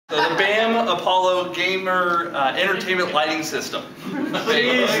So the BAM Apollo Gamer Entertainment Lighting System. And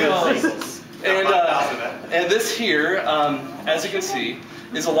this here, as you can see,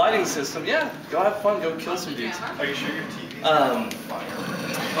 is a lighting system. Yeah, go have fun, go kill some dudes. Are you sure your TV is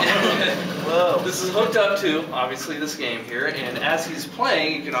Whoa. This is hooked up to, obviously, this game here, and as he's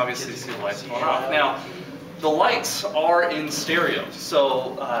playing, you can obviously see the lights going off. Now, the lights are in stereo,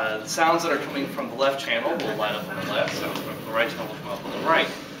 so the sounds that are coming from the left channel will light up on the left, sounds coming from the right channel will come up on the right.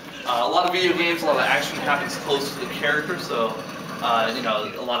 A lot of video games, a lot of action happens close to the character, so you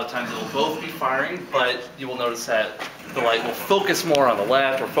know, a lot of times it will both be firing, but you will notice that the light will focus more on the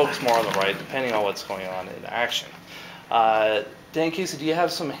left or focus more on the right, depending on what's going on in action. Dan Casey, do you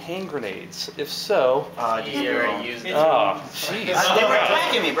have some hand grenades? If so, yeah, I used it. Oh, jeez. They were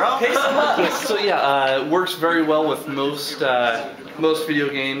attacking me, bro. So yeah, works very well with most video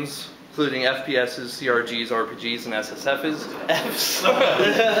games, including FPSs, CRGs, RPGs, and SSFs.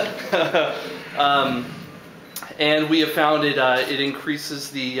 And we have found it increases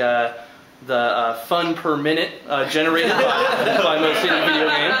the fun per minute generated by most any video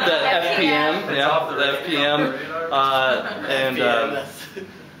game, the FPM, yeah, the FPM,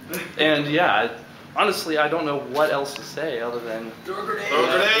 and yeah, honestly, I don't know what else to say other than Throw a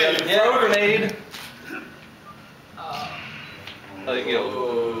grenade! Throw a grenade! You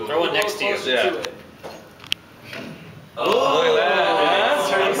know, Throw one next to you. yeah. Oh, look at